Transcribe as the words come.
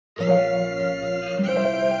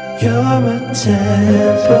You're my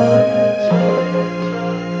temple.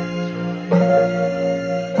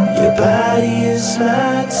 Your body is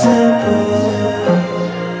my temple.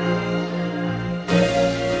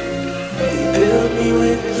 You build me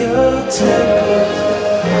with your temple.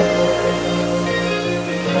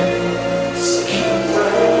 So keep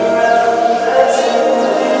running around my temple.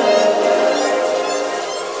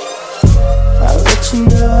 I'll let you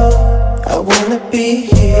know I wanna be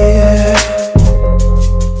here.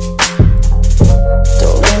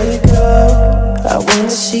 I wanna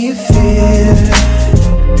see you feel.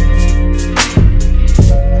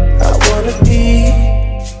 I wanna be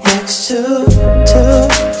next to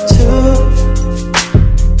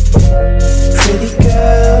pretty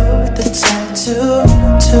girl with the tattoo.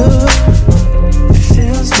 It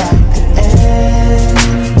feels like the end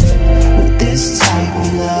with this type of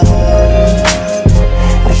love.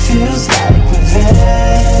 It feels like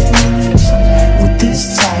revenge with this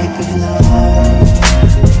type of love.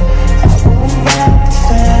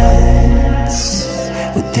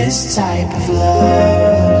 With this type of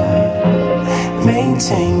love,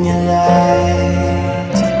 maintain your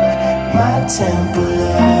light, my temple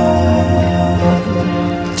love.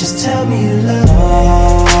 Just tell me you love.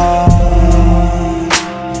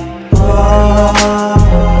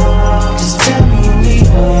 Just tell me you need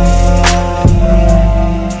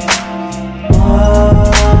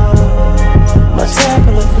my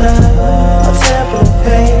temple of love, my temple of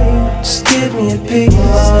pain. Just give me a piece,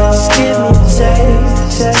 just give me a taste.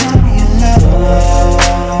 Tell me you love.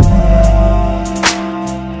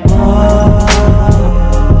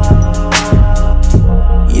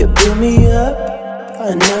 You build me up, I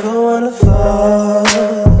never wanna fall.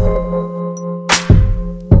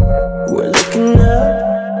 We're looking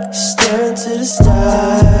up, staring to the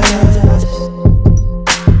stars.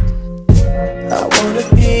 I wanna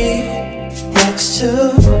be next to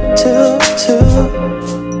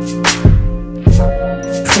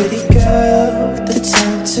pretty girl with the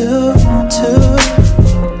tattoo.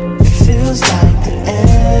 It feels like the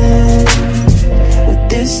end with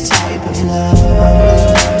this type of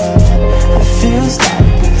love. It feels like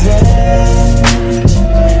revenge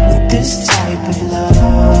with this type of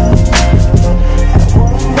love. I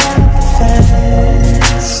won't ride the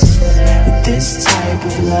fence with this type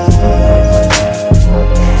of love.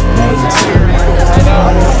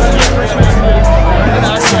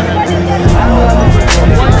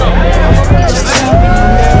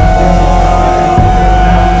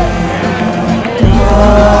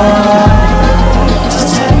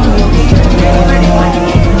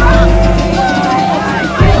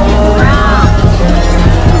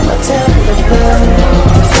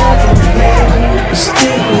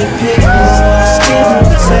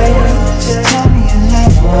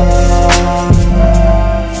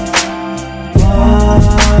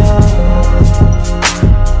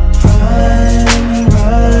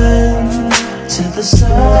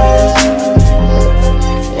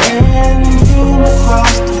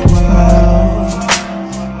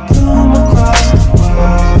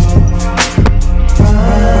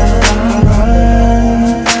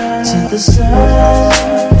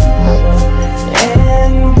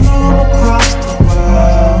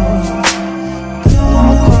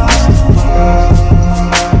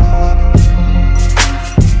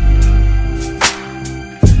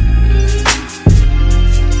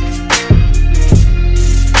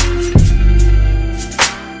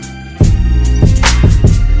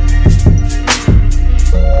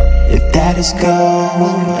 Is gold,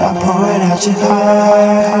 I pour it out your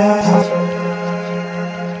heart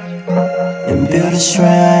and build a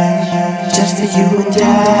shrine just for you and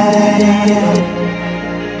I.